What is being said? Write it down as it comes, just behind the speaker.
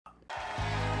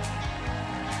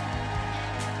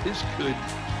This could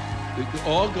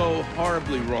all go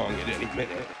horribly wrong at any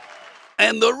minute.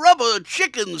 And the rubber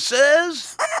chicken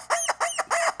says,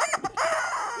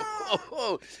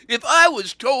 oh, if I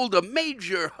was told a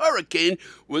major hurricane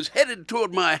was headed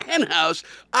toward my henhouse,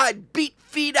 I'd beat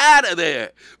feet out of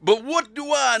there. But what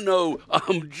do I know?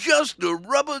 I'm just a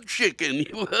rubber chicken.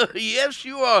 Yes,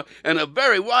 you are. And a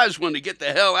very wise one to get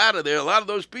the hell out of there. A lot of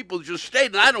those people just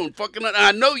stayed, and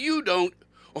I know you don't.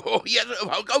 Oh, yes.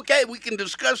 Okay, we can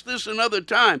discuss this another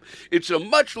time. It's a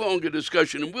much longer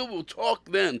discussion, and we'll talk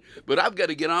then. But I've got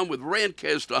to get on with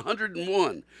Rantcast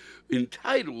 101,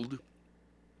 entitled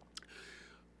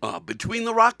Between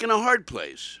the Rock and a Hard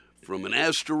Place, From an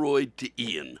Asteroid to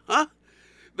Ian. Huh?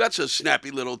 That's a snappy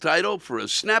little title for a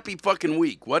snappy fucking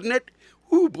week, wasn't it?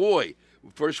 Ooh, boy.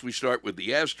 First, we start with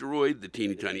the asteroid, the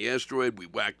teeny tiny asteroid. We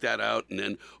whack that out, and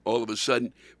then all of a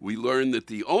sudden, we learn that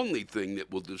the only thing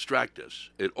that will distract us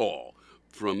at all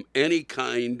from any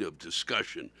kind of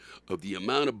discussion of the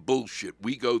amount of bullshit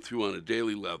we go through on a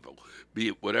daily level, be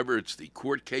it whatever it's the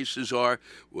court cases are,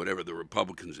 whatever the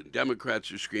Republicans and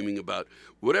Democrats are screaming about,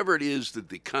 whatever it is that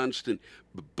the constant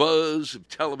buzz of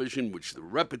television, which the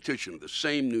repetition of the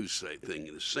same news thing,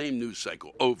 the same news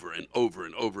cycle over and over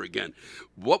and over again,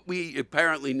 what we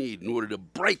apparently need in order to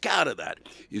break out of that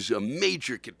is a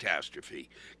major catastrophe.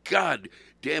 God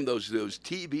damn, those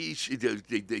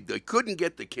TVs, they couldn't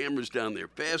get the cameras down there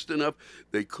fast enough.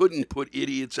 They couldn't put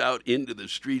idiots out into the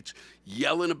streets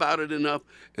yelling about it enough.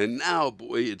 And now,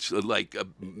 boy, it's like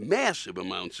massive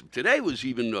amounts. Today was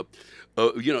even,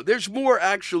 there's more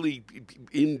actually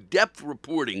in-depth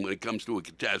reporting when it comes to a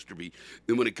catastrophe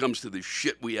than when it comes to the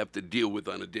shit we have to deal with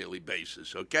on a daily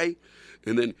basis, okay?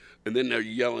 And then they're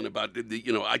yelling about,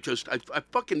 I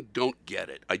fucking don't get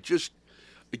it.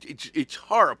 It's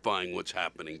horrifying what's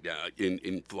happening down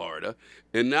in Florida,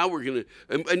 and now we're gonna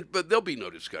but there'll be no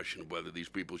discussion of whether these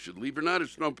people should leave or not.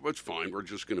 It's fine. We're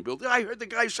just gonna build. I heard the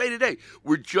guy say today,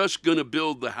 we're just gonna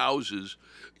build the houses.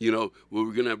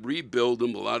 We're gonna rebuild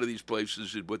them. A lot of these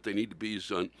places, what they need to be is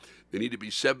they need to be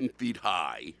 7 feet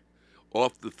high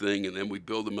off the thing, and then we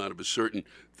build them out of a certain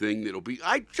thing that'll be.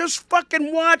 I just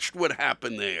fucking watched what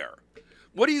happened there.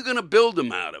 What are you gonna build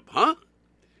them out of, huh?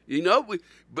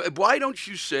 But why don't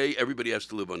you say everybody has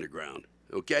to live underground,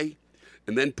 okay?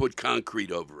 And then put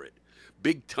concrete over it.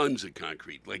 Big tons of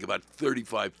concrete, like about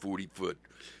 35, 40 foot.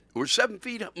 Or 7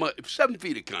 feet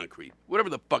of concrete, whatever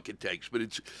the fuck it takes. But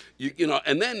it's,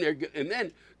 and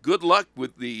then good luck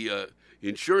with the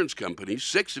insurance companies.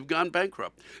 6 have gone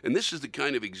bankrupt. And this is the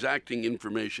kind of exacting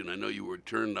information. I know you were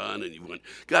turned on and you went,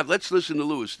 God, let's listen to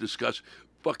Lewis discuss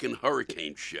fucking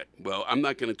hurricane shit. Well, I'm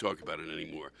not going to talk about it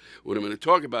anymore. What I'm going to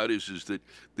talk about is that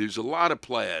there's a lot of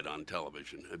plaid on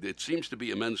television. It seems to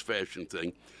be a men's fashion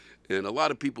thing, and a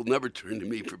lot of people never turn to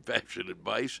me for fashion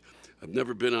advice. I've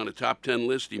never been on a top 10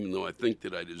 list, even though I think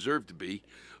that I deserve to be,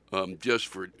 just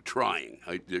for trying.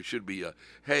 There should be a,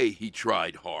 hey, he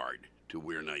tried hard to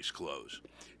wear nice clothes.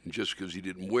 And just because he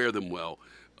didn't wear them well,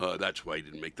 that's why he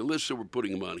didn't make the list, so we're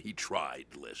putting him on he tried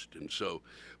list. And so,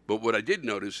 but what I did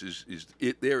notice is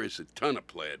there is a ton of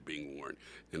plaid being worn,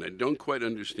 and I don't quite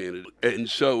understand it. And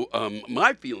so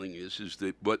my feeling is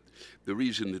that the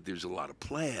reason that there's a lot of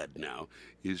plaid now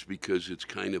is because it's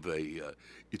kind of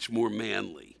it's more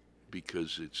manly,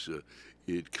 because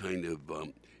it kind of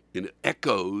it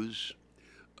echoes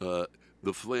the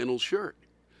flannel shirt,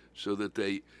 so that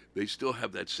they still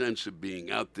have that sense of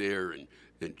being out there and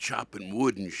chopping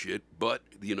wood and shit, but,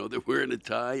 they're wearing a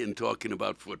tie and talking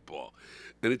about football.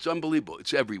 And it's unbelievable.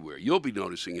 It's everywhere. You'll be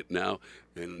noticing it now,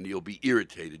 and you'll be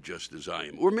irritated just as I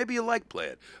am. Or maybe you like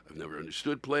plaid. I've never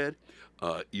understood plaid.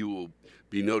 You will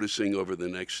be noticing over the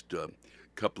next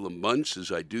couple of months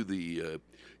as I do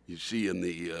you see in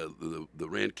the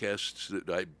rantcasts that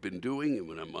I've been doing, and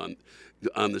when I'm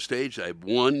on the stage, I have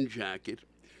one jacket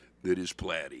that is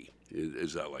plaiddy,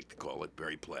 as I like to call it,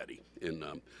 very plaiddy. And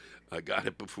I got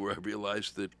it before I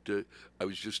realized that I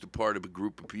was just a part of a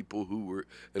group of people who were,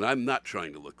 and I'm not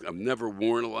trying to look, I've never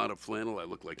worn a lot of flannel. I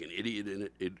look like an idiot in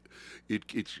it.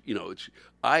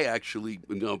 I actually,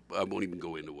 no, I won't even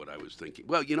go into what I was thinking.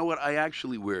 Well, you know what? I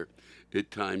actually wear at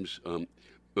times,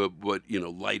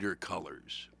 lighter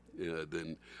colors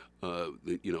than,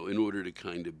 in order to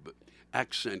kind of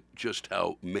accent just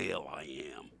how male I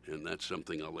am. And that's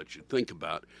something I'll let you think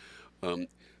about.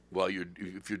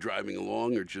 If you're driving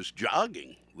along or just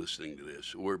jogging listening to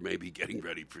this, or maybe getting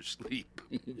ready for sleep,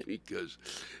 because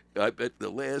I bet the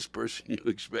last person you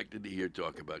expected to hear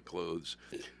talk about clothes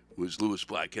was Lewis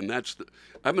Black. And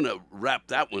I'm going to wrap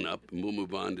that one up, and we'll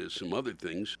move on to some other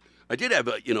things. I did have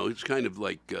it's kind of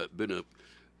like been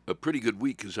a pretty good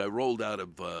week, because I rolled out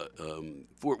of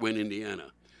Fort Wayne,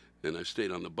 Indiana, and I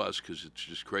stayed on the bus because it's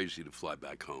just crazy to fly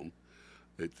back home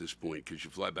at this point, because you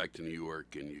fly back to New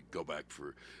York and you go back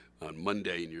for on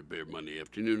Monday and you're there Monday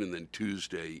afternoon, and then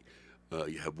Tuesday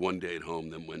you have one day at home.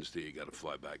 Then Wednesday you got to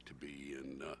fly back to be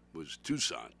in was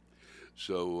Tucson.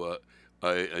 So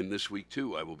and this week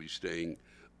too I will be staying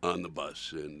on the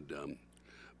bus, and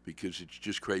because it's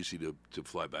just crazy to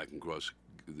fly back and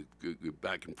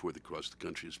back and forth across the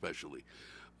country, especially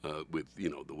with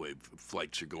the way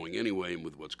flights are going anyway, and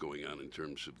with what's going on in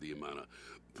terms of the amount of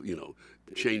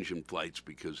change in flights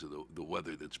because of the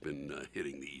weather that's been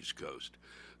hitting the East Coast.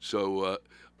 So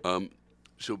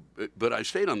but I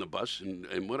stayed on the bus,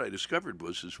 and what I discovered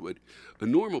is what a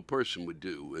normal person would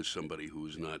do as somebody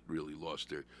who's not really lost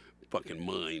their fucking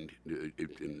mind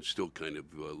and still kind of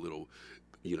a little,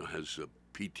 has a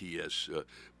PTS,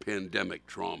 pandemic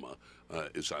trauma,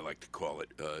 as I like to call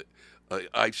it.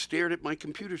 I stared at my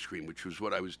computer screen, which was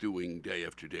what I was doing day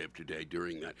after day after day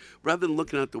during that, rather than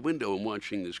looking out the window and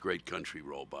watching this great country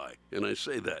roll by. And I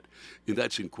say that, and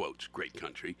that's in quotes, great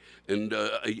country. And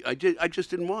I just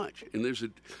didn't watch. And there's a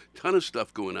ton of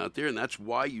stuff going out there, and that's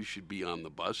why you should be on the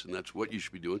bus, and that's what you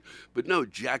should be doing. But no,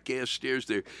 jackass stares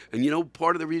there. And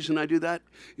part of the reason I do that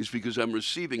is because I'm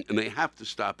receiving, and they have to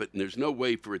stop it, and there's no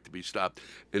way for it to be stopped.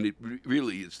 And it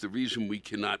really, it's the reason we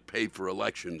cannot pay for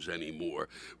elections anymore.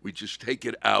 We just take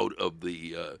it out of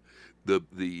the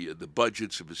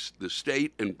budgets of the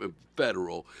state and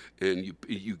federal, and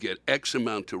you get X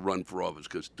amount to run for office,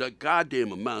 because the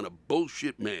goddamn amount of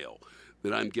bullshit mail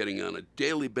that I'm getting on a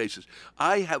daily basis.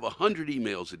 I have 100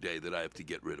 emails a day that I have to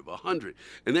get rid of, 100.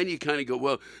 And then you kind of go,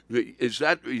 well, is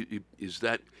that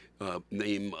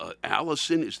name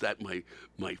Allison? Is that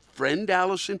my friend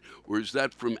Allison? Or is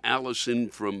that from Allison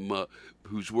from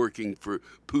who's working for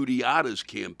Pudiata's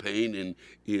campaign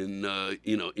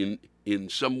in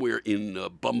somewhere in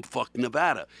bumfuck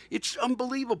Nevada? It's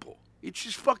unbelievable. It's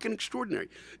just fucking extraordinary.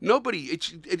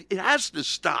 It has to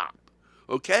stop,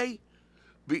 okay?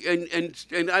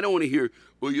 And I don't want to hear,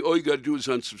 well, all you got to do is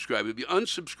unsubscribe. If you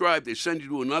unsubscribe, they send you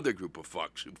to another group of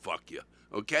fucks who fuck you,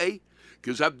 okay?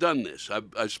 Because I've done this.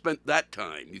 I've spent that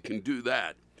time. You can do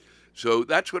that. So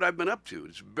that's what I've been up to.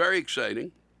 It's very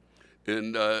exciting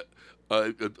and a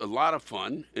lot of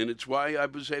fun, and it's why I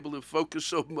was able to focus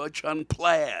so much on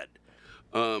Plaid.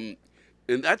 And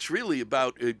that's really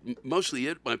about mostly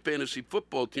it. My fantasy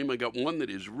football team, I got one that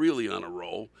is really on a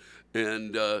roll,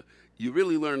 and you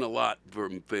really learn a lot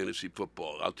from fantasy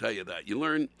football. I'll tell you that. You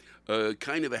learn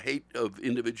kind of a hate of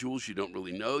individuals you don't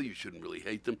really know. You shouldn't really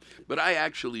hate them. But I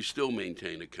actually still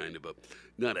maintain a kind of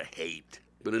not a hate,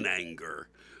 but an anger.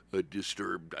 I'm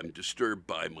disturbed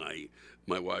by my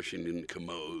Washington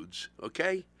commodes,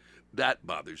 okay? That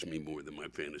bothers me more than my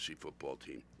fantasy football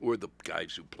team or the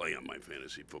guys who play on my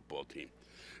fantasy football team,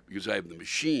 because I have the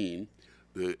machine,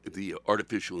 the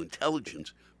artificial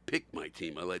intelligence, pick my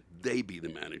team. I let they be the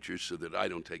managers so that I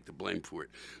don't take the blame for it.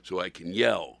 So I can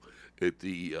yell at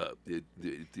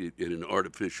an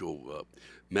artificial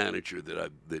manager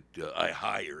that I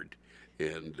hired,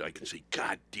 and I can say,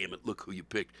 "God damn it, look who you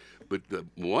picked." But the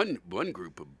one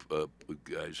group of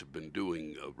guys have been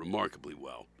doing remarkably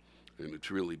well, and it's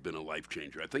really been a life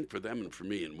changer, I think, for them and for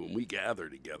me. And when we gather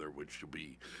together, which will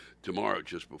be tomorrow,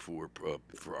 just before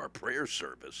for our prayer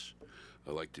service.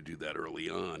 I like to do that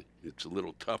early on. It's a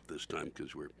little tough this time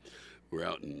because we're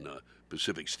out in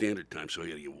Pacific Standard Time, so I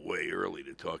got to get way early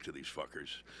to talk to these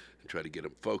fuckers and try to get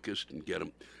them focused and get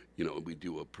them. We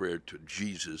do a prayer to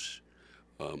Jesus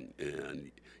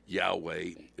and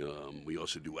Yahweh. We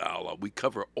also do Allah. We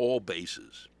cover all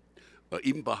bases,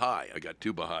 even Baha'i. I got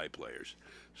 2 Baha'i players,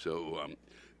 so.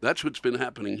 That's what's been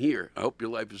happening here. I hope your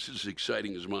life is as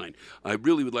exciting as mine. I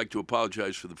really would like to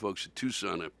apologize for the folks at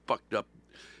Tucson. I fucked up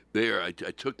there. I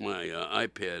took my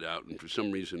iPad out, and for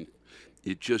some reason,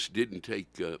 it just didn't take.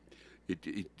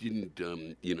 It didn't.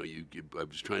 I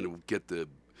was trying to get the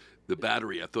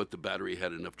battery. I thought the battery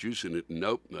had enough juice in it.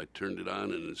 Nope. I turned it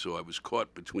on, and so I was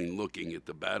caught between looking at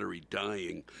the battery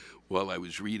dying while I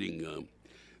was reading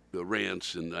the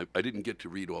rants, and I didn't get to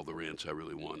read all the rants I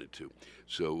really wanted to.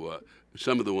 So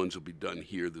some of the ones will be done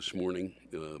here this morning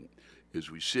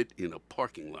as we sit in a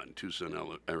parking lot in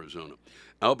Tucson, Arizona.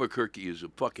 Albuquerque is a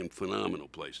fucking phenomenal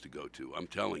place to go to. I'm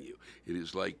telling you. It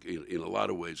is like, in a lot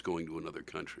of ways, going to another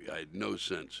country. I had no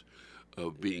sense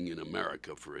of being in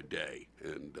America for a day.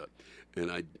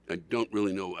 And I don't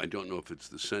really know. I don't know if it's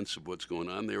the sense of what's going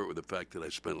on there or the fact that I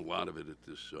spent a lot of it at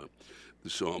this the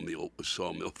sawmill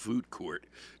food court,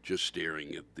 just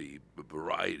staring at the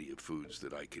variety of foods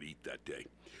that I could eat that day.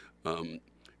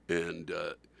 And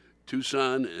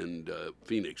Tucson and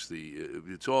Phoenix,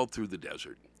 it's all through the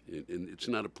desert. and it's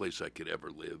not a place I could ever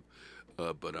live.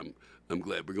 But I'm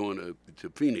glad we're going to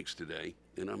Phoenix today,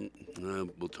 and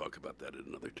we'll talk about that at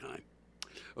another time.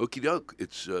 Okie doke.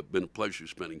 It's been a pleasure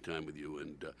spending time with you,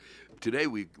 and today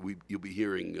you'll be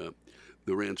hearing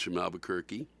the rants from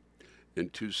Albuquerque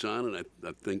and Tucson, and I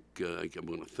think I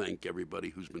want to thank everybody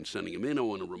who's been sending them in. I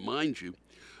want to remind you,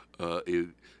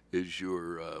 when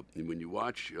you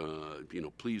watch,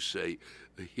 please say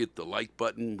hit the like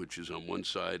button, which is on one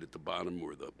side at the bottom,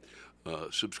 or the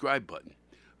subscribe button,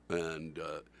 and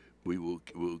we'll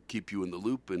keep you in the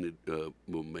loop, and it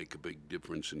will make a big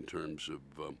difference in terms of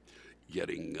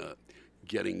getting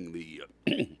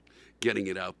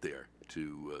it out there,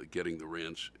 to getting the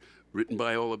rants written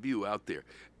by all of you out there,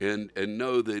 and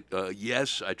know that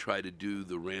yes, I try to do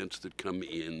the rants that come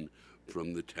in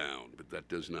from the town, but that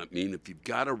does not mean if you've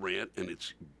got a rant and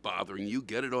it's bothering you,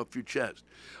 get it off your chest.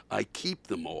 I keep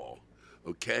them all,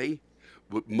 okay?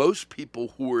 But most people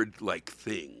hoard like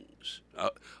things.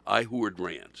 I hoard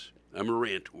rants. I'm a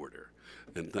rant hoarder,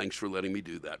 and thanks for letting me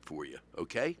do that for you,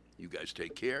 okay? You guys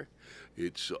take care.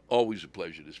 It's always a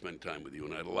pleasure to spend time with you,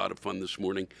 and I had a lot of fun this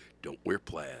morning. Don't wear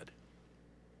plaid.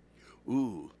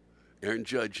 Ooh, Aaron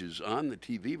Judge is on the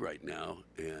TV right now,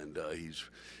 and he's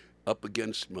up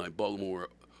against my Baltimore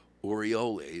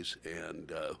Orioles,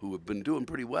 and who have been doing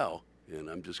pretty well. And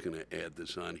I'm just going to add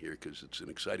this on here because it's an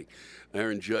exciting.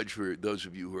 Aaron Judge, for those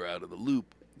of you who are out of the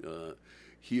loop,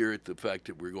 here at the fact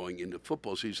that we're going into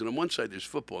football season. On one side there's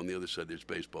football, on the other side there's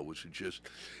baseball, which is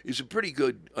a pretty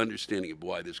good understanding of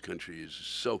why this country is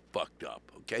so fucked up,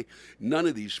 okay? None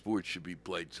of these sports should be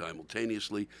played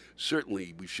simultaneously.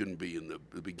 Certainly we shouldn't be in the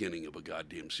beginning of a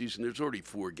goddamn season. There's already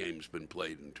 4 games been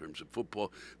played in terms of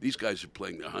football. These guys are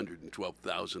playing the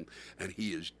 112,000, and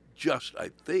he is just,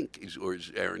 I think, is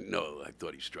Aaron, no, I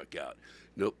thought he struck out.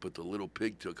 Nope, but the little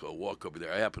pig took a walk over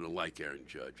there. I happen to like Aaron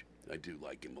Judge. I do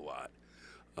like him a lot.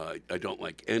 I don't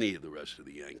like any of the rest of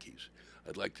the Yankees.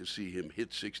 I'd like to see him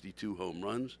hit 62 home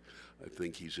runs. I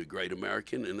think he's a great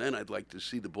American. And then I'd like to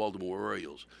see the Baltimore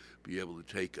Orioles be able to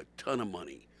take a ton of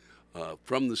money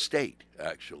from the state,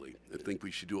 actually. I think we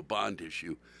should do a bond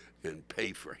issue and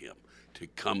pay for him to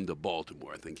come to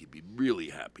Baltimore. I think he'd be really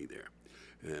happy there.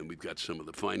 And we've got some of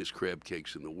the finest crab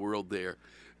cakes in the world there.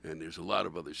 And there's a lot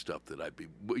of other stuff that I'd be,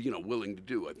 willing to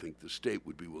do. I think the state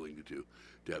would be willing to do,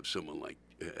 to have someone like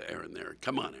Aaron there.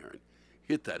 Come on, Aaron.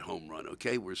 Hit that home run,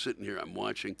 okay? We're sitting here, I'm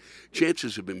watching.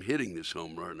 Chances of him hitting this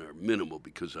home run are minimal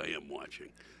because I am watching.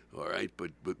 All right,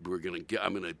 but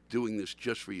I'm doing this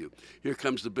just for you. Here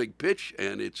comes the big pitch,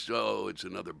 and it's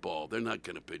another ball. They're not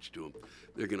going to pitch to him.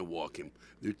 They're going to walk him.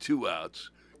 They're 2 outs.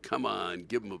 Come on,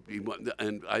 give him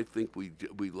and I think we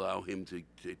allow him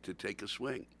to take a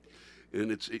swing. And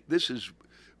this is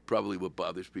probably what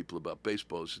bothers people about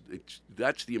baseball.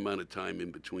 That's the amount of time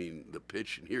in between the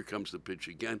pitch, and here comes the pitch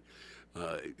again,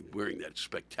 wearing that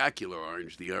spectacular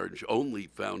orange, the orange only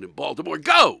found in Baltimore.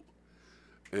 Go!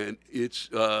 And he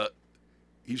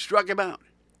struck him out.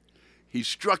 He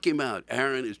struck him out.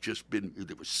 Aaron has just been,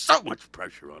 there was so much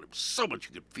pressure on him, so much,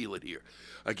 you could feel it here.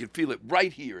 I could feel it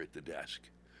right here at the desk.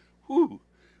 Whew.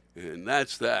 And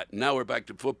that's that. Now we're back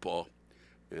to football.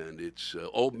 And it's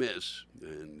Ole Miss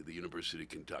and the University of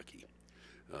Kentucky.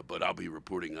 But I'll be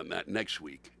reporting on that next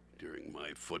week during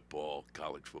my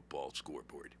college football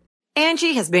scoreboard.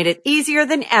 Angie has made it easier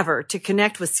than ever to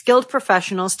connect with skilled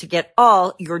professionals to get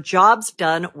all your jobs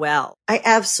done well. I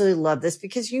absolutely love this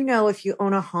because, if you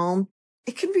own a home,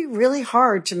 it can be really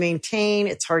hard to maintain.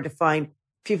 It's hard to find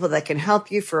people that can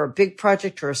help you for a big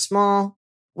project or a small.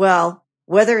 Well,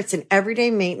 whether it's in everyday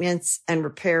maintenance and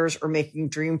repairs or making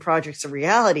dream projects a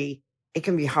reality, it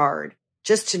can be hard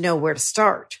just to know where to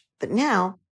start. But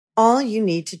now, all you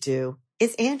need to do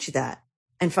is Angie that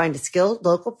and find a skilled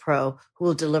local pro who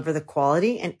will deliver the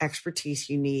quality and expertise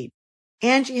you need.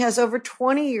 Angie has over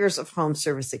 20 years of home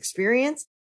service experience,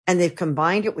 and they've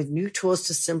combined it with new tools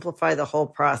to simplify the whole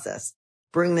process.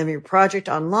 Bring them your project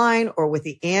online or with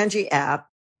the Angie app.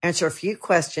 Answer a few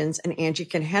questions, and Angie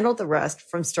can handle the rest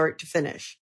from start to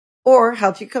finish. Or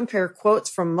help you compare quotes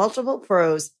from multiple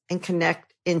pros and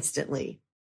connect instantly.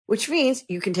 Which means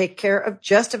you can take care of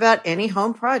just about any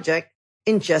home project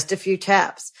in just a few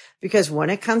taps. Because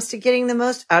when it comes to getting the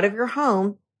most out of your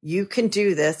home, you can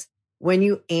do this when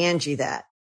you Angie that.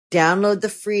 Download the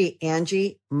free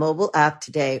Angie mobile app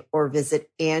today or visit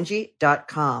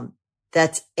Angie.com.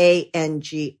 That's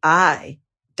ANGI.com.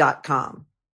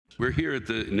 We're here at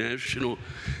the National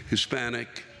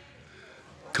Hispanic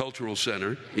Cultural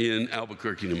Center in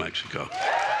Albuquerque, New Mexico.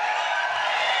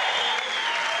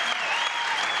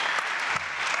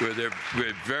 We're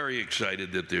very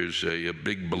excited that there's a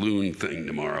big balloon thing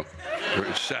tomorrow.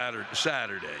 or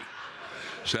Saturday.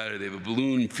 They have a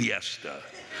balloon fiesta.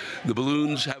 The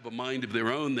balloons have a mind of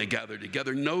their own. They gather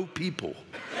together. No people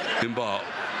involved.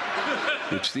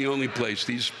 It's the only place.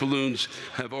 These balloons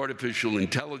have artificial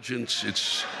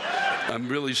intelligence. I'm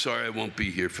really sorry I won't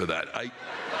be here for that. I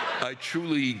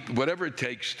truly, whatever it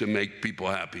takes to make people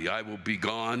happy, I will be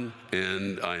gone,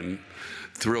 and I'm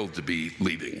thrilled to be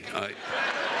leaving. I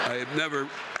have never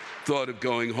thought of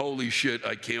going, holy shit,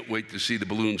 I can't wait to see the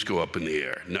balloons go up in the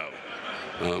air. No.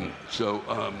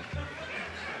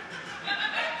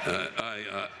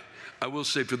 I will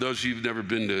say, for those of you who've never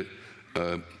been to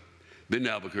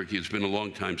Albuquerque, it's been a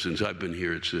long time since I've been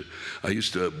here. I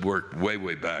used to work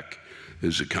way back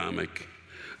as a comic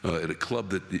at a club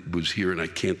that was here, and I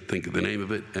can't think of the name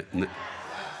of it.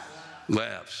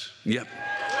 Laughs. Yep.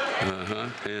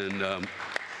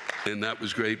 And that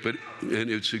was great. And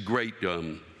it's a great.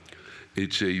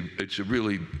 It's a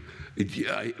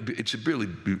really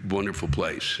wonderful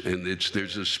place, and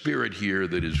there's a spirit here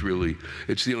that is really.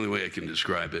 It's the only way I can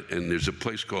describe it. And there's a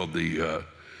place called the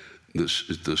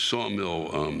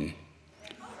Sawmill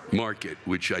Market,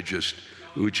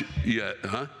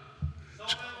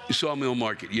 Sawmill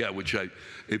Market, yeah.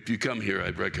 If you come here,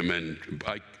 I'd recommend.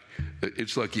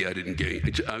 It's lucky I didn't gain.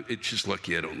 It's just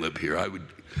lucky I don't live here.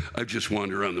 I'd just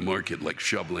wander around the market like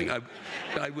shoveling.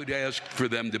 I would ask for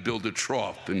them to build a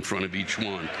trough in front of each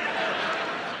one.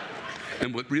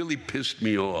 And what really pissed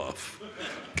me off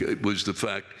was the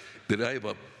fact that I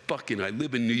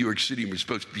live in New York City, and we're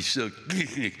supposed to be so,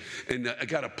 and I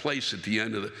got a place at the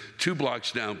end of 2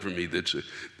 blocks down from me they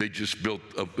just built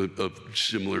a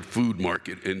similar food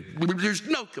market, and there's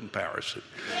no comparison.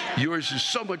 Yours is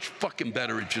so much fucking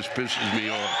better, it just pisses me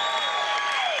off.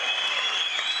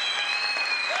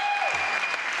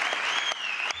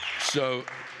 So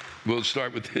we'll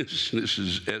start with this. This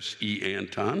is S.E.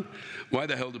 Anton. Why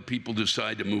the hell do people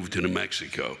decide to move to New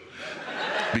Mexico?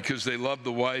 Because they love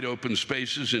the wide open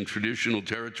spaces and traditional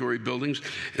territory buildings,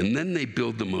 and then they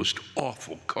build the most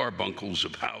awful carbuncles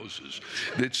of houses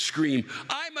that scream,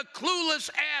 I'm a clueless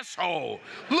asshole.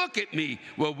 Look at me.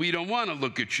 Well, we don't want to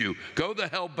look at you. Go the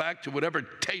hell back to whatever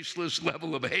tasteless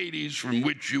level of Hades from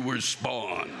which you were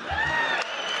spawned.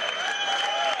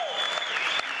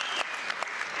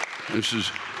 This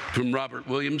is from Robert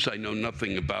Williams. I know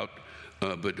nothing about,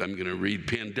 but I'm going to read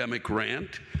Pandemic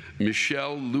Rant.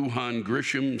 Michelle Lujan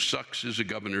Grisham sucks as a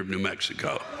governor of New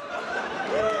Mexico.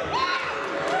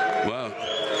 Wow.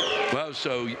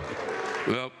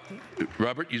 Well,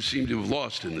 Robert, you seem to have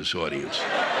lost in this audience.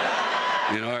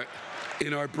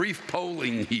 In our brief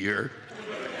polling here,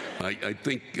 I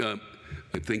think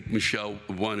Michelle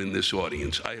won in this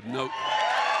audience. I have no.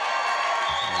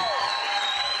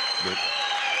 But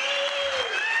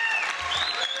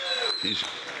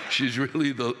she's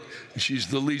really she's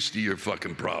the least of your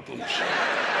fucking problems.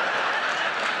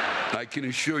 I can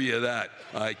assure you that.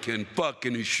 I can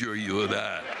fucking assure you of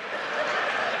that.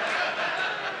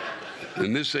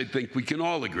 And this, I think, we can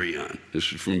all agree on.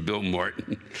 This is from Bill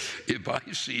Martin. If I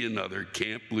see another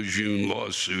Camp Lejeune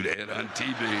lawsuit ad on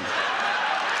TV,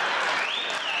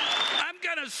 I'm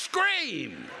gonna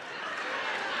scream.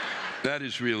 That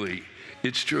is really.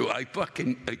 It's true.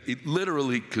 It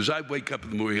literally, because I wake up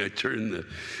in the morning, I turn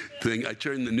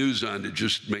the news on to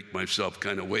just make myself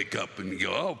kind of wake up and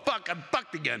go, oh, fuck, I'm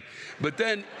fucked again. But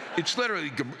then it's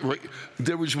literally,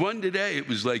 there was one today, it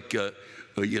was like,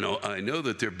 I know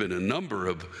that there have been a number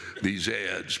of these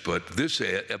ads, but this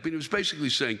ad, it was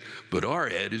basically saying, but our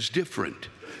ad is different.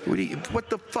 What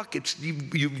the fuck? It's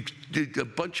you a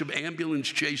bunch of ambulance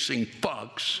chasing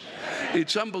fucks.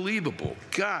 It's unbelievable.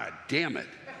 God damn it.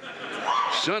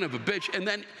 Son of a bitch.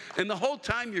 And the whole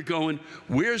time you're going,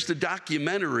 where's the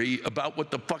documentary about what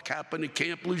the fuck happened at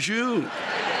Camp Lejeune?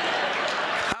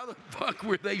 How the fuck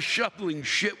were they shoveling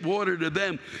shit water to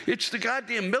them? It's the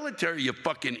goddamn military, you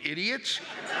fucking idiots.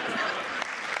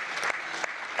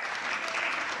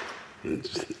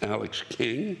 It's Alex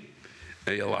King,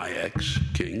 ALIX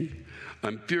King.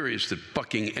 I'm furious that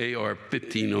fucking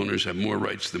AR-15 owners have more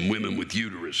rights than women with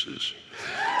uteruses.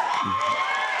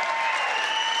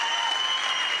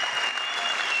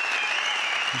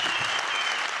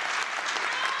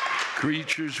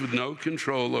 Creatures with no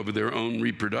control over their own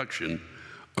reproduction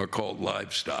are called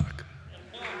livestock.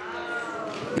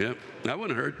 Yep, that one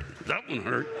hurt. That one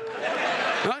hurt.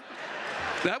 Huh?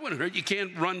 That one hurt. You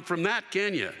can't run from that,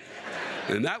 can you?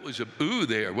 And that was a ooh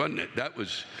there, wasn't it? That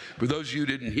was, for those of you who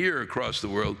didn't hear across the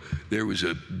world, there was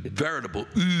a veritable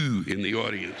ooh in the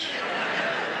audience.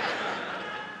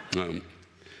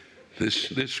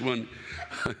 This one,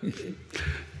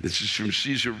 this is from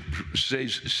Cesar,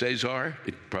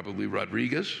 probably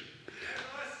Rodriguez.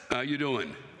 How you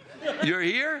doing? You're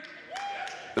here?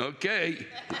 Okay.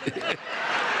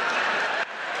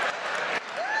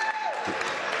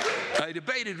 I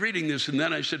debated reading this, and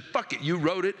then I said, "Fuck it, you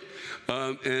wrote it,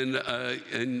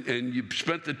 and you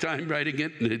spent the time writing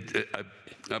it, and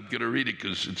I'm going to read it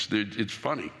because it's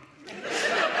funny."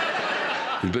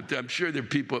 But I'm sure there are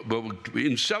people,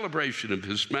 in celebration of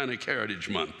Hispanic Heritage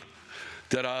Month,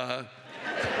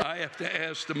 I have to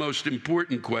ask the most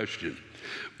important question.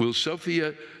 Will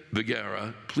Sofia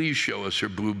Vergara please show us her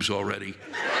boobs already?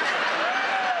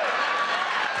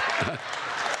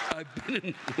 I've been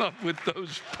in love with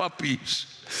those puppies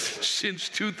since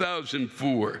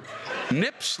 2004.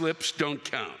 Nip slips don't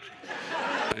count.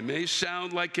 I may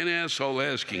sound like an asshole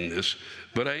asking this,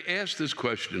 but I ask this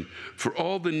question for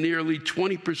all the nearly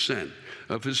 20%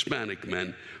 of Hispanic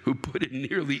men who put in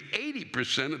nearly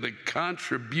 80% of the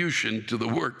contribution to the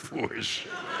workforce.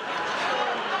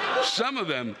 Some of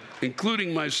them,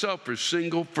 including myself, are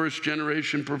single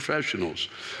first-generation professionals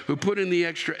who put in the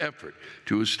extra effort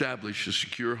to establish a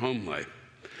secure home life.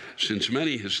 Since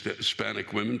many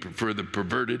Hispanic women prefer the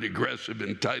perverted, aggressive,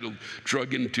 entitled,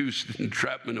 drug-induced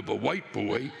entrapment of a white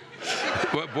boy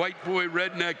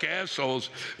redneck assholes,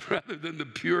 rather than the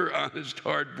pure, honest,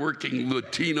 hard-working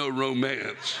Latino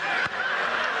romance.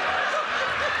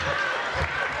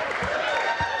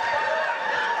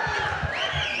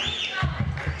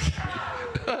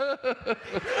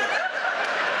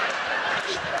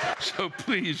 So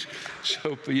please,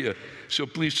 Sophia,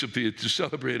 to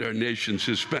celebrate our nation's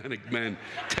Hispanic men,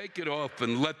 take it off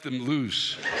and let them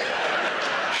loose.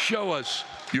 Show us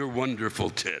your wonderful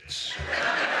tits.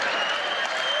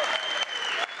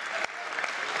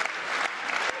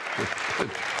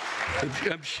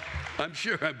 I'm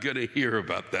sure I'm going to hear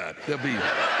about that. That'll be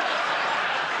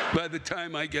by the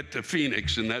time I get to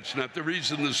Phoenix, and that's not the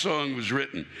reason the song was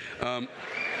written.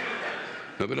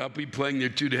 But I'll be playing there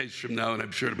 2 days from now, and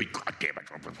I'm sure it'll be, God damn it.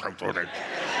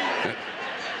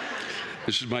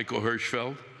 This is Michael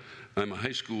Hirschfeld. I'm a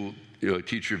high school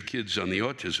teacher of kids on the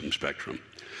autism spectrum.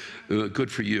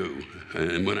 Good for you.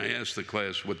 And when I ask the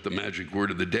class what the magic word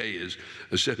of the day is,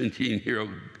 a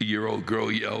 17-year-old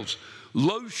girl yells,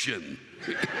 "Lotion."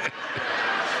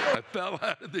 I fell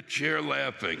out of the chair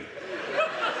laughing.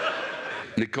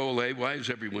 Nicole A., why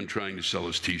is everyone trying to sell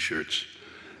us T-shirts?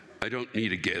 I don't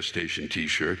need a gas station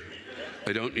T-shirt.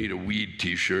 I don't need a weed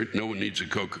T-shirt. No one needs a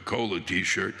Coca-Cola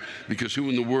T-shirt, because who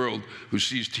in the world who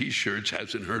sees T-shirts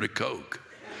hasn't heard of Coke?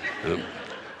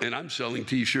 And I'm selling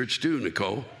T-shirts too,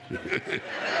 Nicole.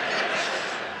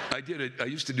 I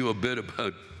used to do a bit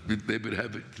about they would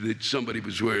have it, that somebody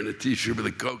was wearing a T-shirt with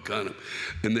a Coke on them,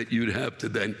 and that you'd have to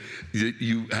then,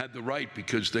 you had the right,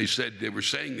 because they said they were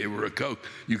saying they were a Coke,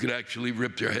 you could actually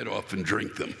rip their head off and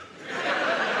drink them.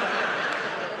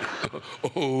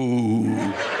 Oh.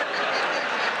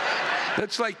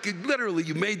 That's like, literally,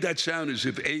 you made that sound as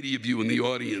if 80 of you in the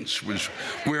audience was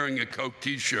wearing a Coke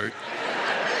T-shirt.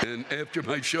 And after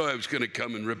my show, I was going to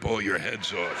come and rip all your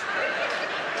heads off.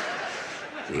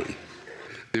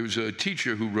 There was a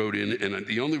teacher who wrote in, and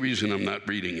the only reason I'm not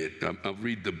reading it, I'll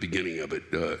read the beginning of it.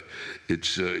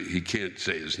 He can't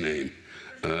say his name.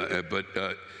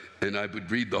 And I would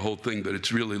read the whole thing, but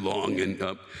it's really long. And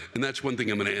that's one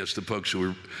thing I'm going to ask the folks who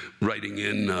are writing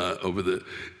in over the,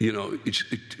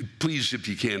 please, if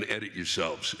you can, edit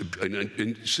yourselves.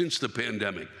 And since the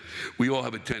pandemic, we all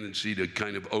have a tendency to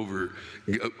kind of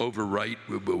overwrite,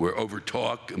 we're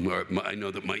overtalk. And I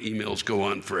know that my emails go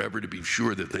on forever to be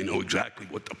sure that they know exactly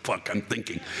what the fuck I'm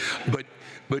thinking. But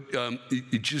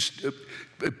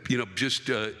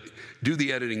do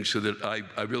the editing so that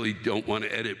I really don't want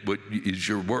to edit what is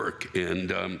your work.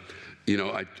 And,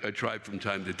 I try from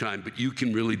time to time, but you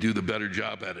can really do the better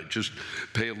job at it. Just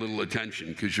pay a little attention,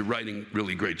 because you're writing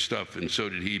really great stuff, and so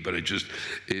did he, but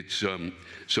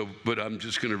but I'm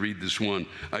just going to read this one.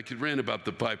 I could rant about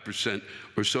the 5%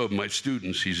 or so of my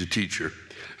students, he's a teacher,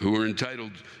 who are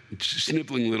entitled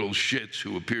sniveling little shits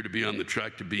who appear to be on the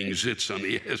track to being zits on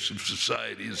the ass of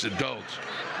society as adults.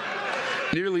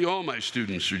 Nearly all my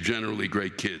students are generally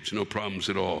great kids, no problems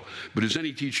at all. But as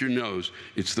any teacher knows,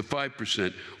 it's the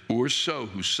 5% or so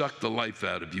who suck the life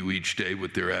out of you each day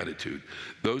with their attitude.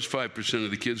 Those 5%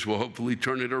 of the kids will hopefully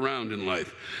turn it around in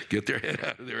life, get their head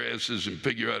out of their asses, and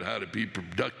figure out how to be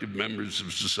productive members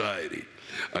of society.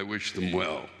 I wish them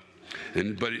well.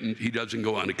 But he doesn't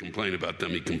go on to complain about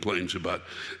them. He complains about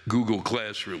Google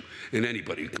Classroom. And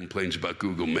anybody who complains about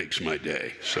Google makes my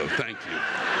day. So thank you.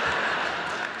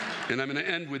 And I'm going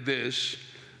to end with this,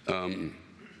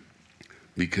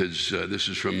 because this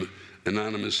is from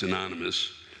Anonymous.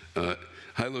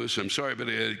 Hi, Louis. I'm sorry, but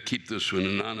I had to keep this one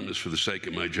anonymous for the sake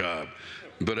of my job.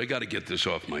 but I got to get this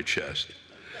off my chest.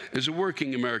 As a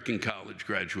working American college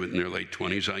graduate in their late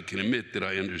 20s, I can admit that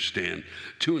I understand,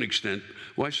 to an extent,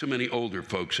 why so many older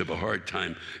folks have a hard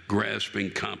time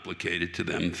grasping complicated to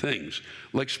them things,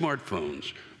 like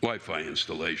smartphones, Wi-Fi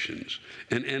installations,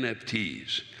 and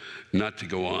NFTs. Not to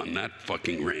go on that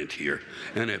fucking rant here.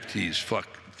 NFTs, fuck.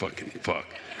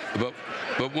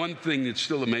 But one thing that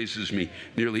still amazes me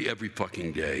nearly every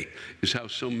fucking day is how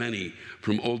so many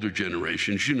from older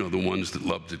generations, you know, the ones that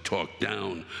love to talk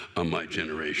down on my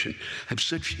generation, have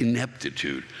such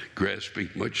ineptitude grasping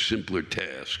much simpler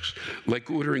tasks, like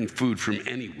ordering food from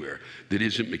anywhere that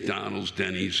isn't McDonald's,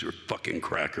 Denny's, or fucking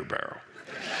Cracker Barrel.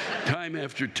 Time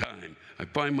after time, I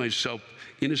find myself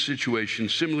in a situation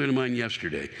similar to mine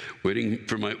yesterday, waiting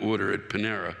for my order at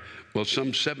Panera, while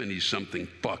some 70-something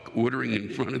fuck ordering in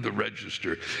front of the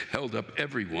register held up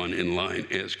everyone in line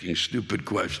asking stupid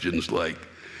questions like,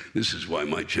 "This is why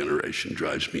my generation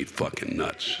drives me fucking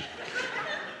nuts."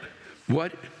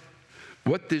 What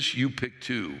this you pick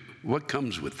two, what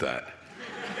comes with that?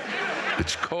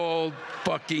 It's called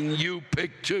fucking you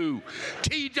pick two.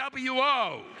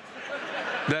 TWO.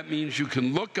 That means you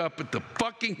can look up at the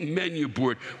fucking menu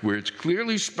board where it's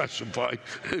clearly specified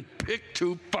and pick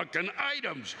two fucking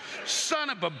items. Son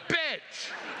of a bitch!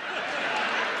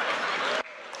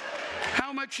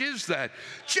 How much is that?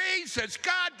 Jesus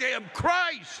goddamn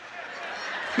Christ!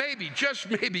 Maybe, just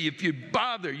maybe, if you'd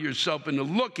bother yourself into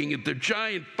looking at the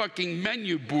giant fucking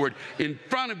menu board in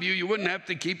front of you, you wouldn't have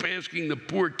to keep asking the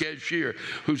poor cashier,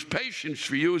 whose patience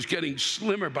for you is getting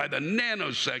slimmer by the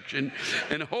nanosecond,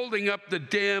 and holding up the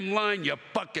damn line, you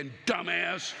fucking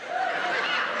dumbass.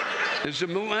 As a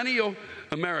millennial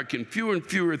American, fewer and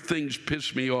fewer things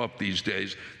piss me off these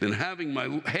days than having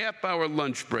my half-hour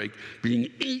lunch break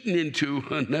being eaten into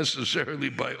unnecessarily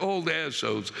by old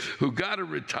assholes who got to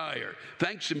retire,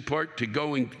 thanks in part to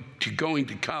going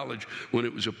to college when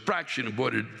it was a fraction of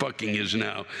what it fucking is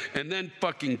now, and then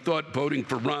fucking thought voting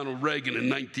for Ronald Reagan in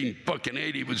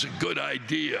 1980 was a good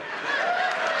idea.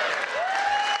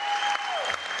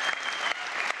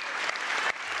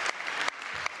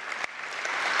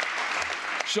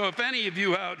 So if any of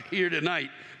you out here tonight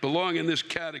belong in this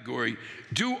category,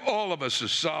 do all of us a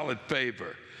solid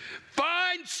favor.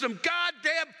 Find some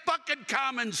goddamn fucking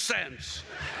common sense.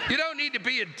 You don't need to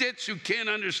be a ditz who can't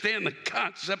understand the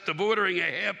concept of ordering a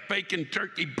half-bacon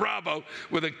turkey Bravo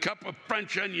with a cup of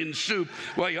French onion soup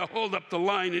while you hold up the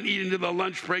line and eat into the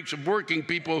lunch breaks of working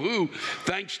people who,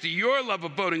 thanks to your love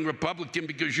of voting Republican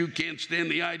because you can't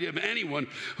stand the idea of anyone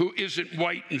who isn't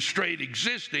white and straight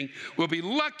existing, will be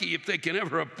lucky if they can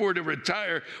ever afford to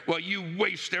retire while you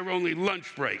waste their only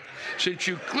lunch break, since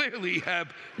you clearly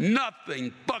have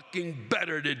nothing fucking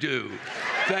better to do.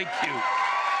 Thank you.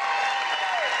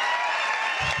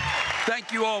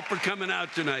 Thank you all for coming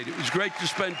out tonight. It was great to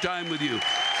spend time with you.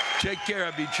 Take care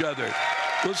of each other.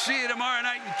 We'll see you tomorrow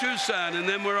night in Tucson, and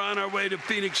then we're on our way to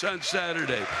Phoenix on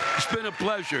Saturday. It's been a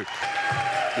pleasure.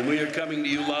 And we are coming to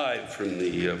you live from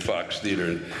the Fox Theater,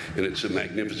 and it's a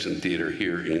magnificent theater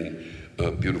here in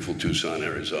beautiful Tucson,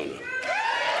 Arizona.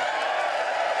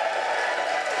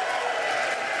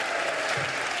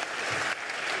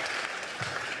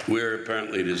 Where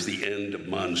apparently it is the end of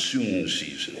monsoon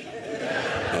season.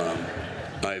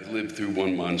 I've lived through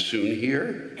one monsoon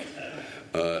here,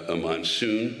 a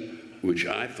monsoon which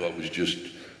I thought was just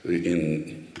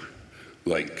in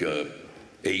like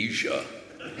Asia.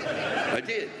 I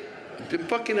did.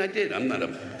 I did. I'm not a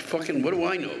fucking, what do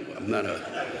I know?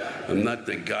 I'm not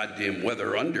the goddamn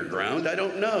weather underground. I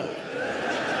don't know.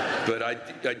 But I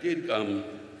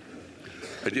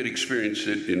did experience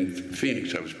it in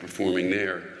Phoenix. I was performing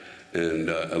there, and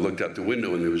I looked out the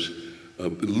window, and there was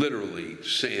literally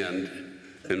sand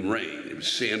and rain. It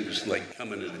was sand was like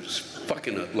coming, it was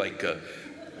fucking like a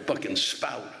fucking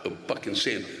spout of fucking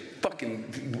sand,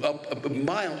 fucking up a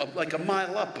mile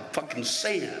up of fucking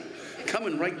sand,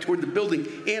 coming right toward the building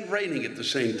and raining at the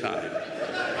same time.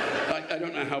 I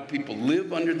don't know how people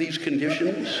live under these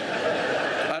conditions.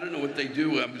 I don't know what they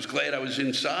do. I was glad I was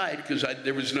inside because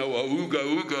there was no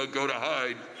ooga, go to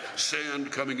hide,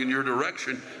 sand coming in your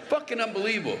direction. Fucking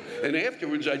unbelievable. And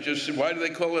afterwards I just said, why do they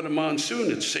call it a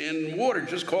monsoon? It's sand and water.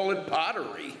 Just call it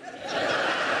pottery.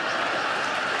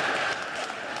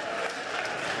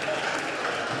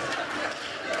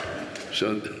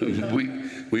 So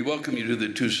we welcome you to the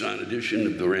Tucson edition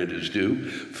of The Rant Is Due.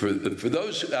 For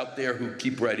those out there who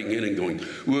keep writing in and going,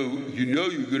 well, you know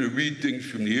you're going to read things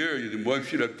from the area, then why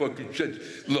should I fucking send?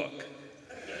 Look,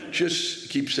 just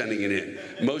keep sending it in.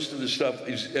 Most of the stuff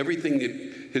is, everything that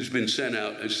has been sent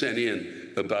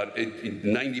in, about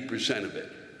 90% of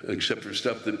it except for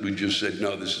stuff that we just said,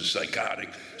 no, this is psychotic.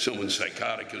 Someone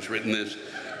psychotic has written this.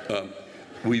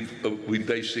 We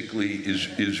basically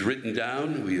is written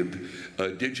down. We have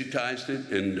digitized it,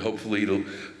 and hopefully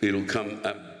it'll come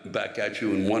back at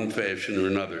you in one fashion or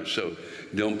another. So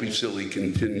don't be silly.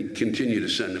 Continue to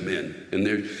send them in. And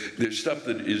there's stuff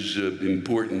that is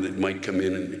important that might come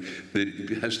in and that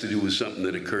has to do with something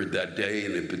that occurred that day.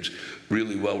 And if it's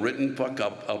really well written,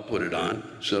 I'll put it on.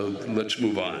 So let's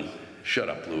move on. Shut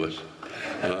up, Louis.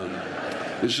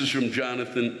 This is from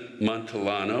Jonathan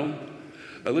Montellano.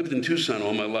 I lived in Tucson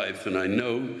all my life, and I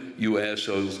know you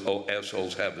assholes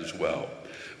have as well.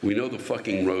 We know the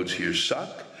fucking roads here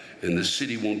suck, and the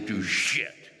city won't do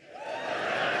shit.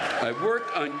 I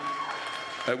work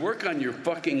on your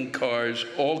fucking cars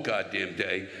all goddamn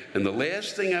day, and the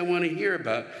last thing I want to hear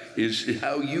about is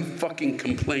how you fucking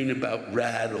complain about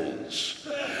rattles.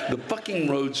 The fucking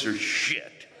roads are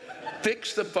shit.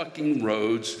 Fix the fucking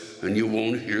roads, and you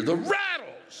won't hear the rattles.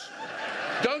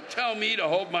 Don't tell me to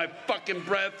hold my fucking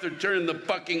breath or turn the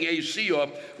fucking AC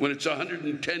off when it's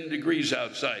 110 degrees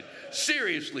outside.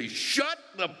 Seriously, shut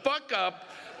the fuck up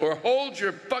or hold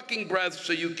your fucking breath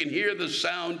so you can hear the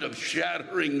sound of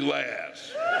shattering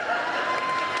glass.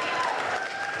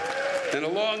 And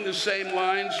along the same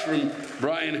lines from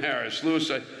Brian Harris.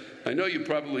 Louis, I know you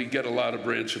probably get a lot of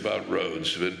rants about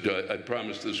roads, but I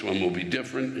promise this one will be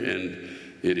different, and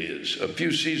it is. A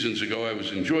few seasons ago, I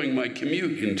was enjoying my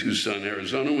commute in Tucson,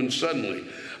 Arizona, when suddenly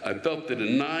I felt that a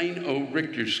 9.0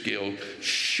 Richter scale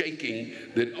shaking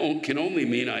that can only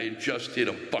mean I had just hit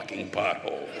a fucking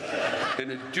pothole.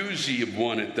 And a doozy of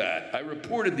one at that. I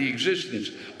reported the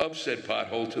existence of said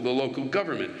pothole to the local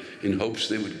government in hopes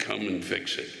they would come and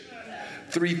fix it.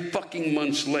 3 fucking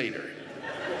months later,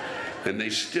 and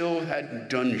they still hadn't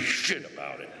done shit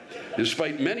about it,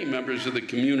 despite many members of the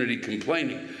community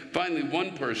complaining. Finally,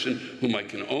 one person, whom I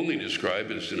can only describe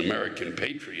as an American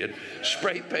patriot,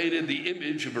 spray painted the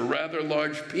image of a rather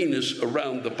large penis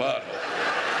around the pothole.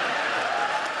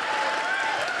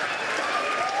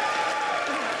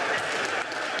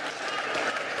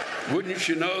 Wouldn't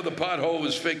you know, the pothole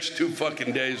was fixed 2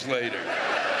 fucking days later.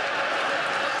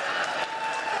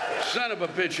 Son of a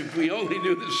bitch, if we only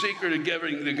knew the secret of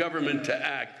getting the government to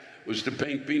act was to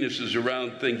paint penises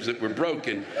around things that were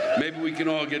broken, maybe we can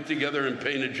all get together and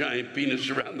paint a giant penis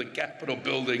around the Capitol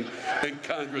building and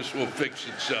Congress will fix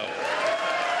itself.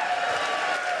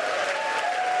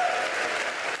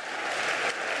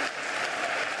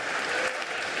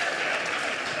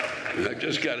 I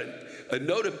just got a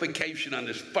notification on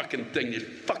this fucking thing.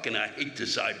 I hate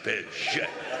this iPad shit.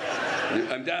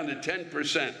 I'm down to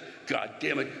 10%. God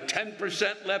damn it,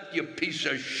 10% left, you piece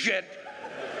of shit.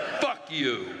 Fuck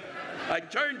you. I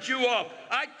turned you off.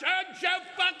 I turned you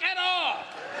fucking off.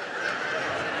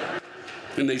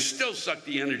 And they still suck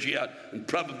the energy out and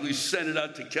probably send it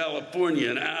out to California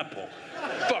and Apple.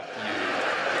 Fuck you.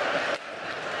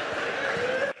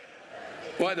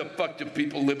 Why the fuck do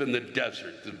people live in the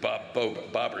desert, as Bob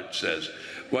Bobbert says?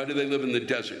 Why do they live in the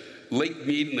desert? Lake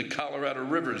Mead and the Colorado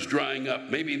River is drying up.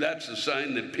 Maybe that's a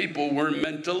sign that people weren't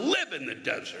meant to live in the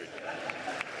desert.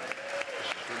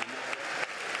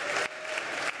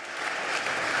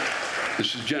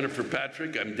 This is Jennifer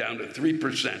Patrick. I'm down to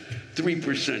 3%.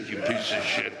 3%, you piece of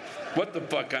shit. What the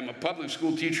fuck? I'm a public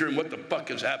school teacher, and what the fuck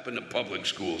has happened to public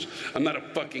schools? I'm not a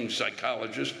fucking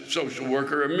psychologist, social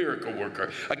worker, or miracle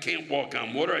worker. I can't walk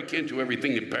on water. I can't do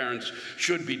everything that parents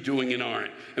should be doing and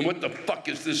aren't. And what the fuck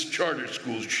is this charter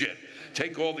school shit?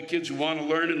 Take all the kids who want to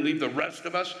learn and leave the rest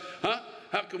of us? Huh?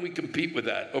 How can we compete with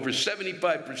that? Over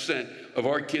 75% of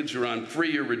our kids are on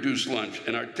free or reduced lunch,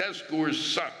 and our test scores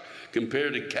suck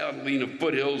compared to Catalina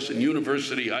Foothills and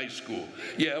University High School.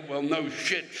 Yeah, well, no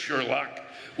shit, Sherlock.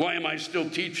 Why am I still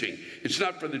teaching? It's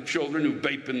not for the children who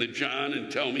vape in the John and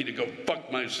tell me to go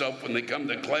fuck myself when they come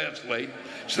to class late.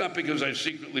 It's not because I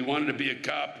secretly wanted to be a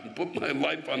cop and put my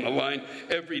life on the line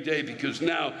every day, because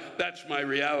now that's my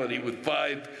reality with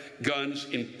 5 guns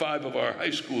in 5 of our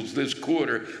high schools this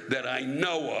quarter that I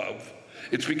know of.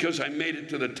 It's because I made it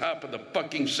to the top of the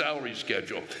fucking salary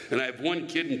schedule, and I have 1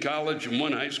 kid in college and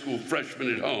 1 high school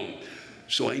freshman at home.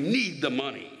 So I need the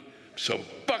money. So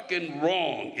fucking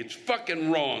wrong. It's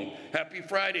fucking wrong. Happy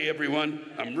Friday,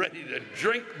 everyone. I'm ready to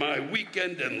drink my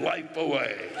weekend and life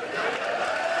away.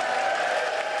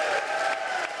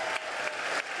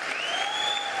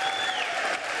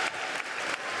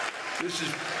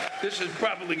 This is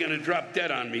probably going to drop dead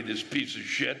on me, this piece of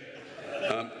shit.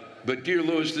 But dear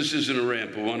Louis, this isn't a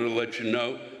rant. I wanted to let you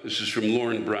know, this is from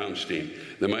Lauren Brownstein,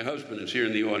 that my husband is here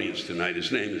in the audience tonight.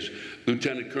 His name is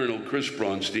Lieutenant Colonel Chris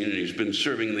Braunstein, and he's been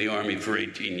serving in the Army for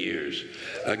 18 years.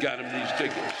 I got him these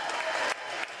tickets.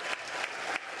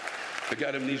 I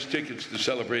got him these tickets to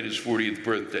celebrate his 40th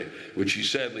birthday, which he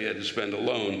sadly had to spend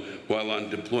alone while on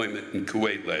deployment in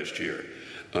Kuwait last year.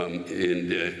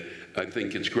 I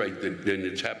think it's great and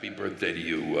it's happy birthday to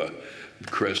you,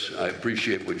 Chris. I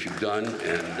appreciate what you've done,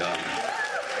 and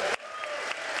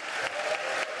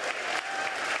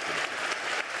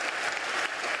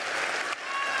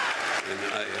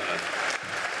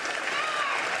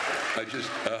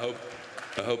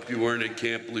I hope you weren't at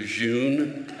Camp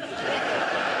Lejeune.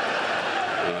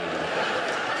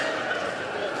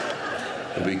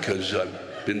 Because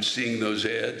I've been seeing those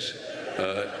ads.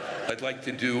 I'd like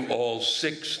to do all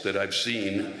 6 that I've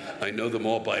seen. I know them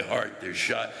all by heart. They're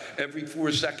shot every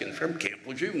 4 seconds from Camp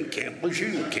Lejeune, Camp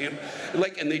Lejeune,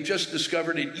 and they just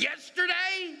discovered it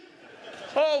yesterday?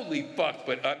 Holy fuck,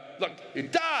 but look,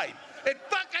 it died. It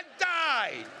fucking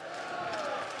died.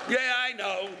 Yeah, I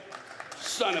know.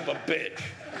 Son of a bitch.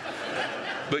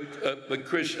 But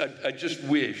Chris, I just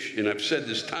wish, and I've said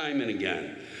this time and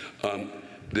again,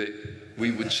 that we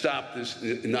would stop this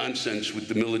nonsense with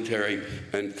the military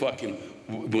and fucking,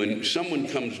 when someone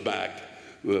comes back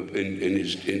and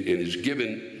is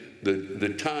given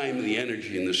the time, the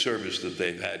energy, and the service that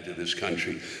they've had to this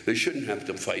country, they shouldn't have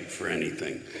to fight for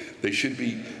anything. They should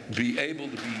be able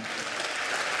to be.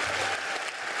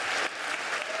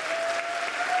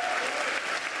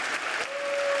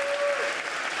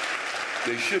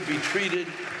 They should be treated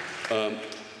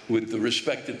with the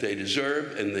respect that they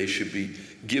deserve, and they should be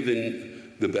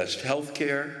given the best health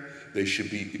care. They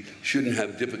shouldn't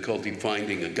have difficulty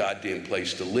finding a goddamn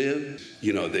place to live.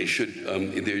 You know, they should,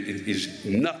 there is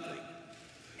nothing.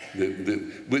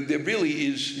 But there really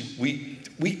is,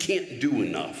 we can't do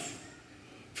enough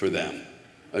for them.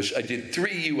 I did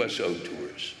 3 USO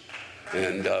tours,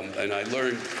 and I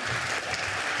learned,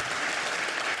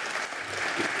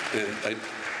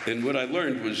 and what I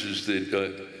learned is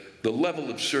that the level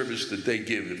of service that they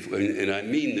give, and I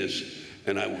mean this,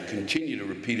 and I will continue to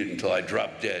repeat it until I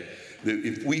drop dead, that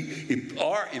if we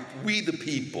the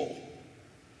people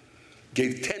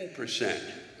gave 10%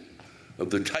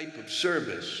 of the type of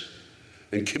service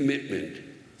and commitment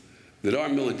that our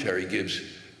military gives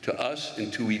to us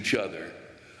and to each other,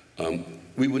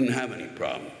 we wouldn't have any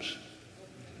problems.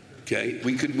 Okay?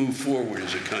 We could move forward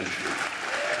as a country.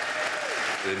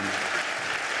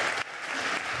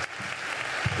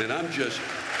 And I'm just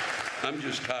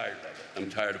tired of it. I'm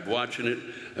tired of watching it.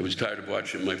 I was tired of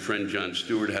watching my friend Jon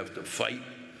Stewart have to fight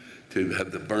to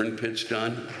have the burn pits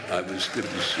done. And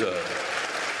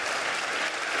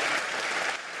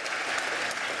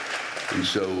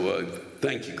so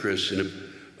thank you, Chris. And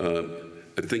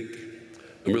I think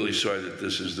I'm really sorry that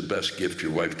this is the best gift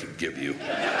your wife could give you.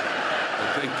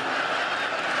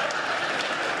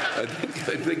 I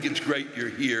think it's great you're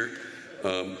here.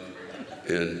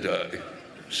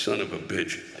 Son of a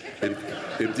bitch.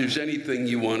 If there's anything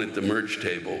you want at the merch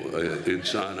table,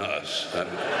 it's on us.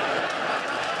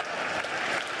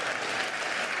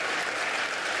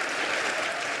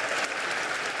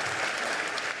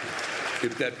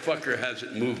 If that fucker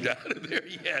hasn't moved out of there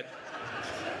yet.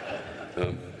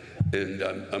 And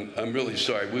I'm really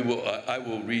sorry. I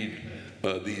will read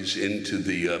these into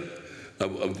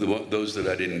those that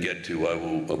I didn't get to.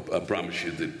 I promise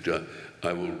you that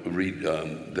I will read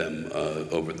them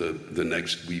over the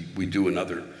next. We do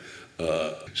another.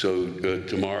 So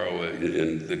tomorrow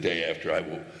and the day after, I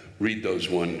will read those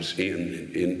ones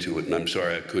into it. And I'm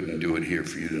sorry I couldn't do it here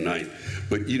for you tonight.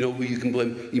 But you know who you can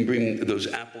blame? You can bring those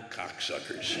Apple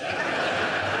cocksuckers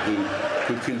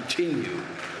who continue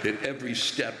at every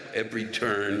step, every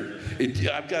turn.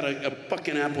 I've got a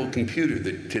fucking Apple computer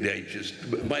that today just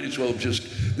might as well have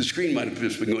the screen might have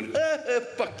just been going,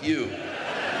 fuck you.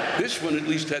 This one at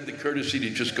least had the courtesy to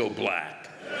just go black.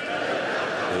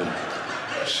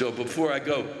 So before I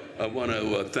go, I want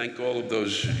to thank all of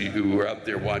those who are out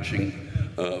there watching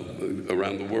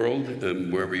around the world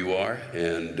and wherever you are.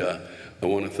 And I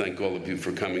want to thank all of you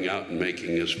for coming out and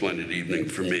making a splendid evening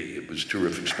for me. It was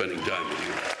terrific spending time with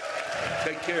you.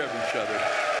 Take care of each other.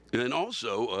 And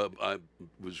also, I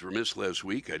was remiss last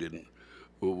week. I didn't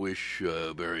wish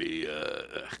a very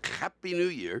happy New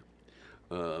Year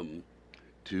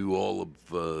to all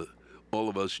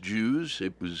of us Jews.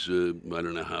 It was, I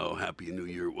don't know how happy a New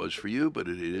Year it was for you, but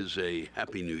it is a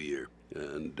happy New Year.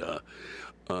 And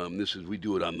we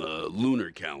do it on the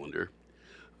lunar calendar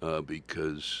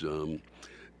because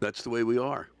that's the way we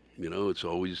are. You know, it's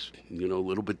always, a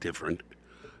little bit different.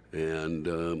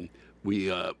 And we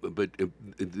have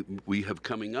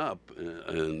coming up,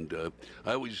 and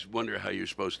I always wonder how you're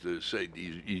supposed to say.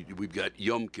 We've got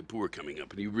Yom Kippur coming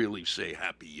up, and you really say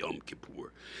Happy Yom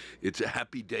Kippur. It's a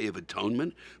happy day of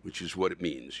atonement, which is what it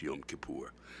means. Yom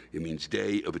Kippur. It means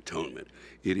Day of Atonement.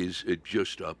 It is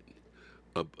just a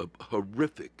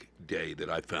horrific day that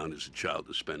I found as a child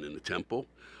to spend in the temple.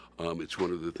 It's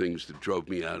one of the things that drove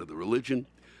me out of the religion.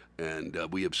 And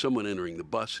we have someone entering the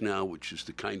bus now, which is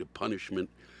the kind of punishment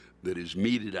that is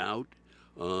meted out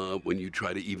when you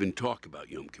try to even talk about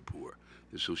Yom Kippur.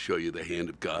 This will show you the hand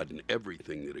of God in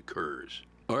everything that occurs.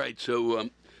 All right, so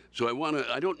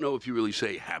I don't know if you really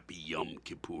say Happy Yom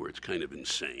Kippur. It's kind of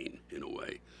insane in a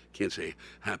way. Can't say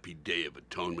Happy Day of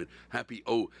Atonement. Happy,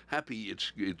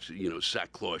 it's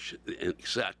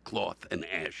sackcloth and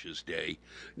ashes day.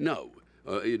 No.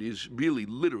 It is really,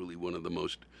 literally one of the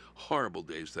most horrible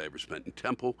days that I ever spent in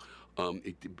temple.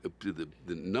 The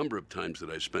number of times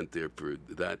that I spent there for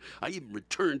that, I even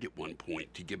returned at one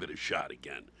point to give it a shot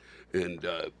again,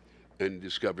 and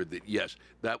discovered that yes,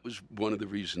 that was one of the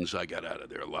reasons I got out of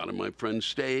there. A lot of my friends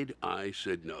stayed. I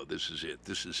said no, this is it.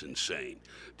 This is insane.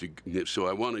 So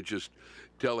I want to just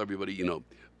tell everybody,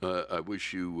 I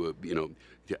wish you,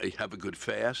 have a good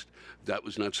fast. That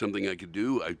was not something I could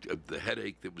do. The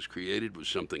headache that was created was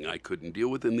something I couldn't deal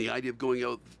with. And the idea of going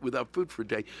out without food for a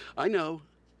day, I know.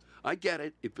 I get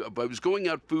it. If I was going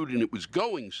out food and it was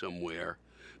going somewhere,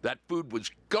 that food was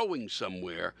going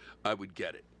somewhere, I would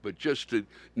get it. But just to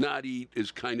not eat is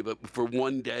kind of for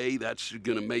one day, that's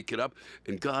going to make it up.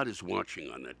 And God is watching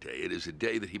on that day. It is a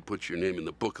day that he puts your name in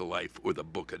the book of life or the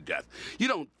book of death. You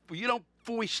don't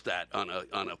voice that on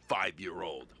a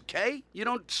 5-year-old, okay? You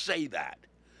don't say that.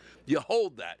 You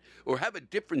hold that. Or have a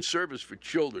different service for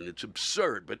children. It's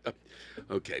absurd, but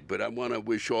okay. But I want to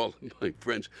wish all my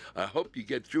friends, I hope you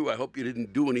get through. I hope you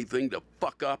didn't do anything to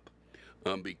fuck up.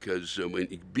 Because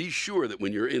be sure that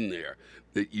when you're in there,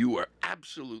 that you are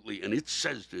absolutely, and it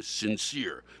says this,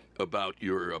 sincere about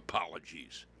your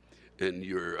apologies and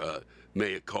your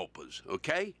mea culpas,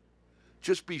 okay?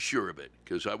 Just be sure of it,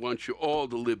 because I want you all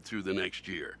to live through the next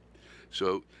year.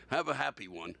 So have a happy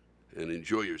one and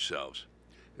enjoy yourselves.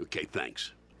 Okay,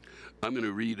 thanks. I'm going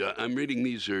to read, I'm reading,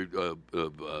 these are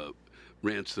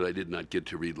rants that I did not get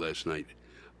to read last night.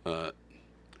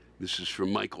 This is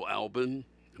from Michael Albin.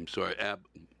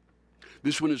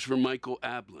 This one is from Michael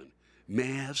Ablin.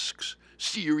 Masks?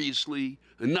 Seriously?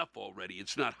 Enough already.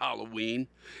 It's not Halloween.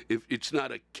 If it's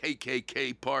not a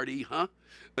KKK party, huh?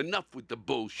 Enough with the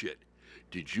bullshit.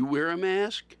 Did you wear a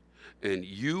mask? And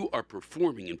you are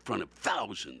performing in front of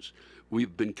thousands.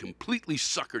 We've been completely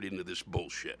suckered into this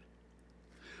bullshit.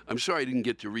 I'm sorry I didn't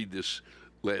get to read this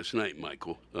last night,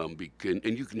 Michael, and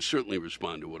you can certainly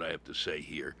respond to what I have to say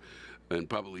here, and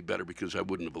probably better because I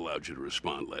wouldn't have allowed you to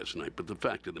respond last night. But the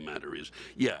fact of the matter is,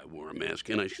 yeah, I wore a mask,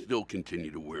 and I still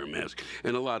continue to wear a mask,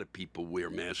 and a lot of people wear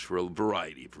masks for a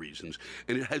variety of reasons,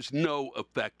 and it has no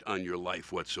effect on your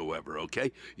life whatsoever,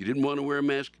 okay? You didn't want to wear a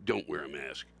mask? Don't wear a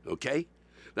mask, okay?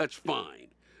 That's fine.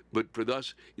 But for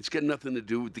us, it's got nothing to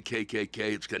do with the KKK.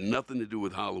 It's got nothing to do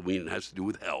with Halloween. It has to do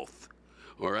with health.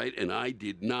 All right, and I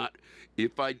did not,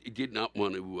 if I did not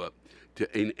want to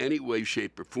in any way,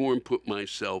 shape, or form put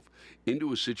myself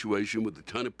into a situation with a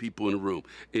ton of people in a room,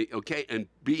 okay, and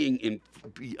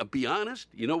be honest,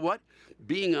 you know what?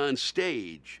 Being on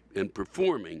stage and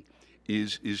performing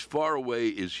is far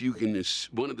away as you can, is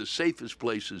one of the safest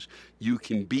places you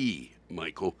can be,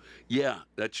 Michael. Yeah,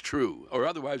 that's true. Or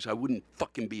otherwise, I wouldn't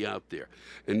fucking be out there.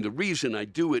 And the reason I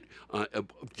do it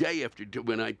day after day,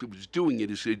 when I was doing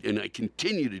it, and I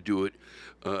continue to do it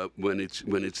when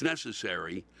it's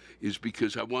necessary, is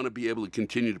because I want to be able to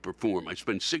continue to perform. I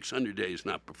spend 600 days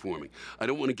not performing. I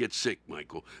don't want to get sick,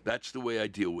 Michael. That's the way I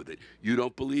deal with it. You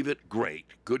don't believe it? Great.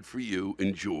 Good for you.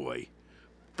 Enjoy.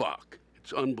 Fuck.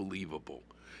 It's unbelievable.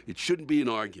 It shouldn't be an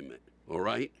argument, all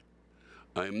right?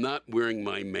 I am not wearing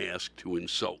my mask to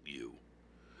insult you.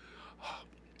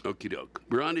 Okie doke.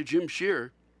 We're on to Jim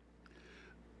Shear.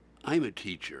 I'm a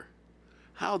teacher.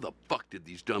 How the fuck did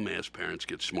these dumbass parents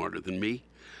get smarter than me?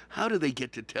 How do they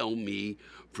get to tell me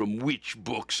from which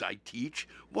books I teach?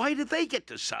 Why do they get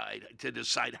to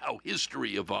decide how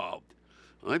history evolved?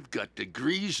 I've got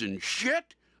degrees in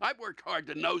shit. I've worked hard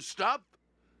to know stuff.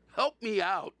 Help me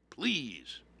out,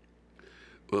 please.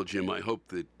 Well, Jim, I hope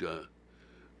that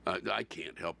I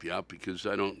can't help you out because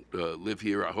I don't live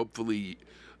here. Hopefully,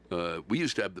 we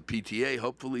used to have the PTA.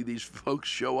 Hopefully, these folks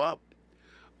show up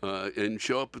and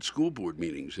show up at school board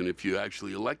meetings. And if you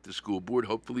actually elect the school board,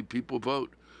 hopefully people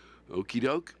vote. Okie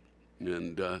doke.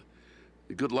 And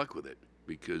good luck with it.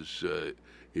 because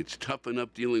it's tough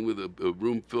enough dealing with a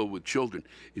room filled with children.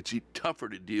 It's tougher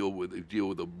to deal with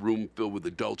a room filled with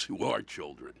adults who are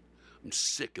children. I'm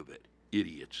sick of it.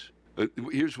 Idiots.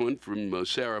 Here's one from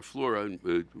Sarah Flora.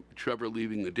 Trevor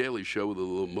leaving the Daily Show with a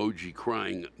little emoji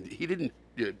crying. He didn't,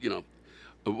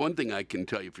 one thing I can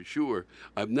tell you for sure,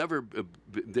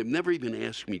 they've never even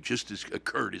asked me just as a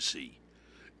courtesy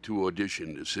to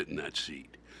audition to sit in that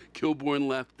seat. Kilborn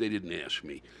left, they didn't ask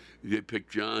me. They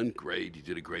picked John, great, he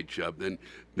did a great job.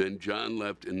 Then John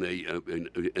left, and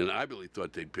and I really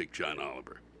thought they'd pick John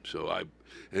Oliver.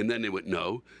 And then they went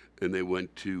no, and they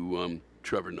went to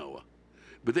Trevor Noah.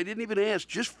 But they didn't even ask,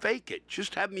 just fake it.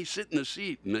 Just have me sit in the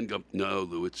seat and then go, no,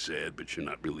 Lou, it's sad, but you're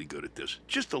not really good at this.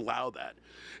 Just allow that.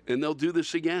 And they'll do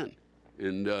this again.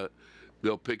 And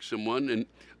they'll pick someone, and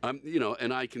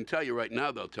and I can tell you right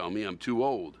now, they'll tell me I'm too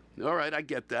old. All right, I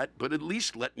get that, but at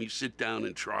least let me sit down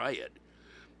and try it.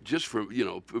 Just for,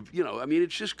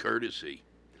 it's just courtesy.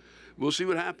 We'll see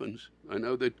what happens. I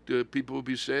know that people will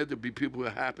be sad, there'll be people who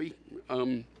are happy.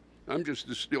 All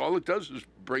it does is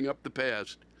bring up the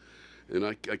past. And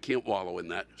I can't wallow in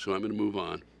that, so I'm going to move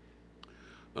on.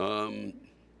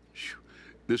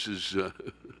 This is a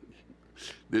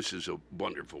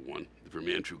wonderful one from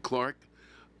Andrew Clark.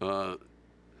 Why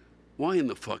in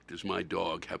the fuck does my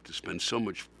dog have to spend so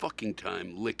much fucking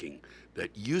time licking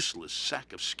that useless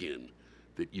sack of skin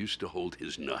that used to hold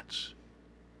his nuts?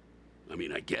 I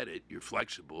mean, I get it. You're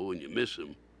flexible and you miss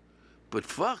him. But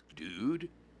fuck, dude.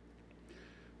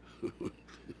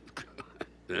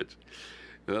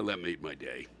 Well, that made my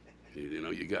day.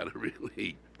 You got to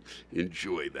really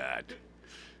enjoy that.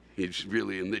 It's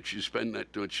really, and that you spend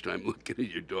that much time looking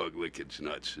at your dog lick its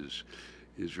nuts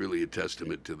is really a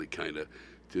testament to the kind of,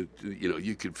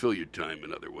 you could fill your time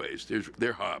in other ways.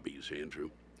 They're hobbies, Andrew.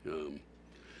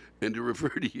 And to refer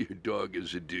to your dog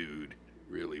as a dude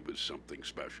really was something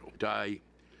special. Di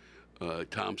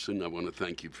Thompson, I want to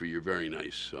thank you for your very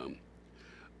nice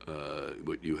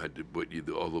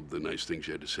all of the nice things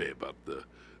you had to say about the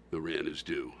rant is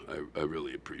due. I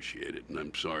really appreciate it, and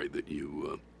I'm sorry that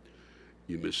you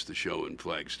missed the show in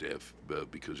Flagstaff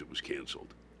because it was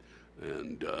canceled.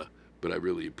 And but I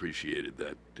really appreciated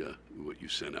that what you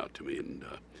sent out to me, and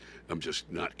I'm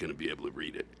just not going to be able to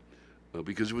read it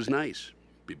because it was nice.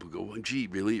 People go, well, gee,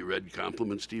 really? You read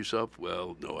compliments to yourself?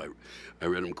 Well, no, I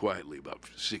read them quietly about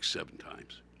 6-7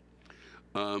 times.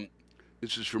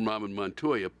 This is from Robin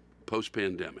Montoya,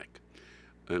 post-pandemic.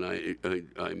 And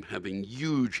I'm having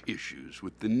huge issues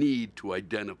with the need to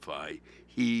identify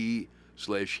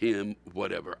he/him,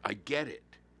 whatever. I get it.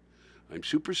 I'm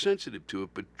super sensitive to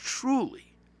it, but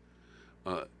truly,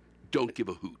 don't give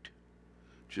a hoot.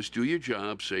 Just do your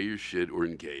job, say your shit, or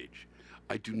engage.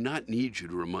 I do not need you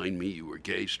to remind me you were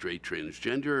gay, straight,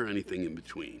 transgender, or anything in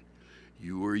between.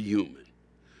 You are human.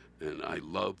 And I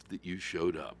love that you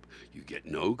showed up. You get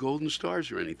no golden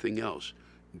stars or anything else.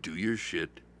 Do your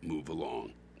shit, move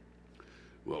along.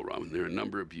 Well, Robin, there are a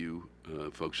number of you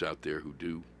folks out there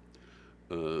who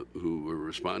are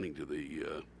responding to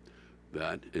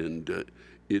that, and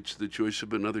it's the choice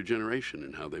of another generation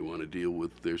and how they want to deal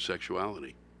with their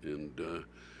sexuality. And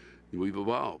we've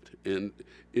evolved, and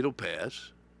it'll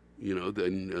pass,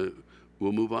 then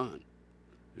we'll move on.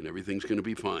 And everything's going to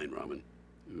be fine, Robin.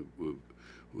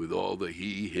 With all the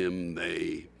he, him,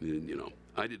 they,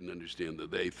 I didn't understand the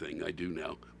they thing. I do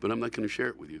now, but I'm not going to share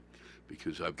it with you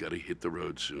because I've got to hit the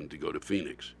road soon to go to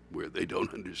Phoenix, where they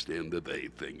don't understand the they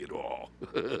thing at all.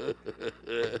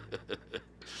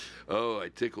 Oh, I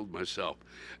tickled myself.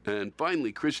 And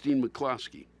finally, Christine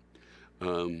McCloskey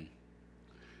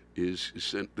is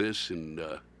sent this in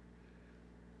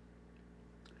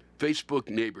Facebook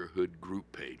neighborhood group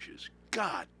pages.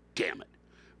 God damn it.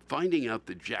 Finding out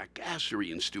the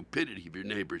jackassery and stupidity of your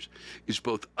neighbors is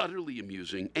both utterly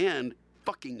amusing and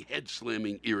fucking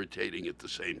head-slamming irritating at the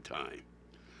same time.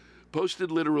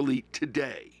 Posted literally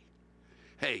today.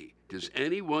 Hey, does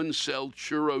anyone sell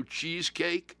churro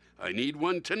cheesecake? I need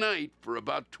one tonight for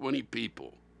about 20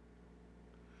 people.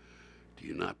 Do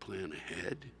you not plan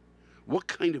ahead? What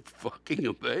kind of fucking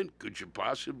event could you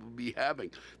possibly be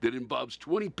having that involves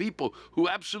 20 people who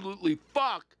absolutely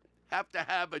have to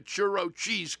have a churro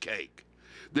cheesecake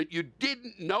that you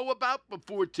didn't know about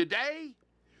before today?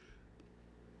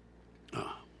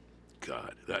 Oh,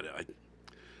 God, I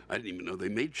didn't even know they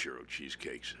made churro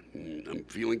cheesecakes. I'm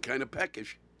feeling kind of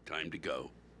peckish. Time to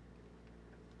go.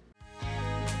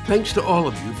 Thanks to all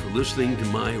of you for listening to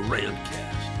my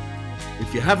rantcast.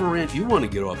 If you have a rant you want to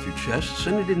get off your chest,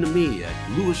 send it in to me at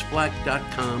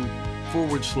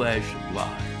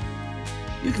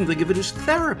lewisblack.com/live. You can think of it as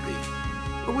therapy,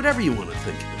 or whatever you want to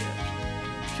think of it as.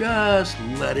 Just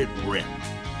let it rip.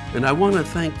 And I want to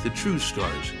thank the true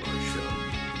stars of our show,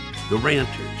 the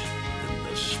ranters, and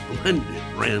the splendid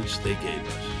rants they gave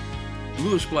us.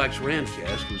 Lewis Black's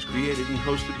Rantcast was created and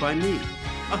hosted by me.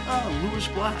 Lewis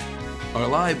Black. Our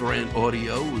live rant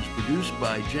audio was produced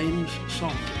by James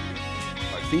Salter.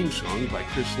 Our theme song by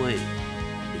Chris Lane.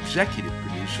 Executive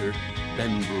producer,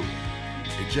 Ben Brewer.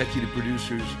 Executive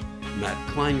producers, Matt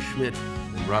Kleinschmidt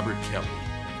and Robert Kelly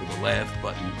for the Laugh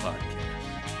Button Podcast.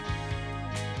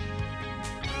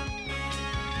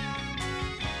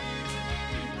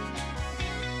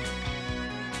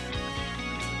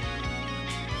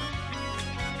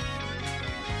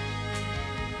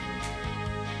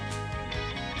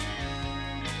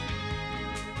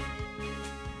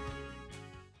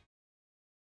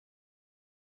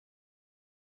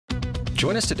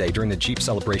 Join us today during the Jeep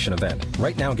Celebration event.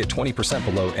 Right now, get 20%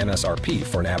 below MSRP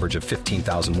for an average of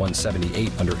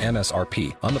 $15,178 under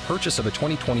MSRP on the purchase of a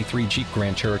 2023 Jeep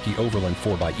Grand Cherokee Overland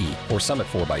 4xE or Summit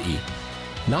 4xE.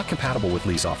 Not compatible with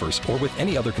lease offers or with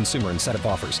any other consumer incentive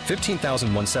offers.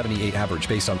 $15,178 average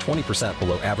based on 20%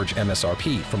 below average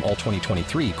MSRP from all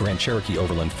 2023 Grand Cherokee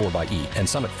Overland 4xE and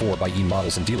Summit 4xE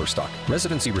models in dealer stock.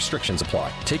 Residency restrictions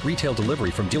apply. Take retail delivery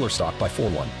from dealer stock by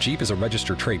 4/1. Jeep is a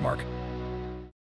registered trademark.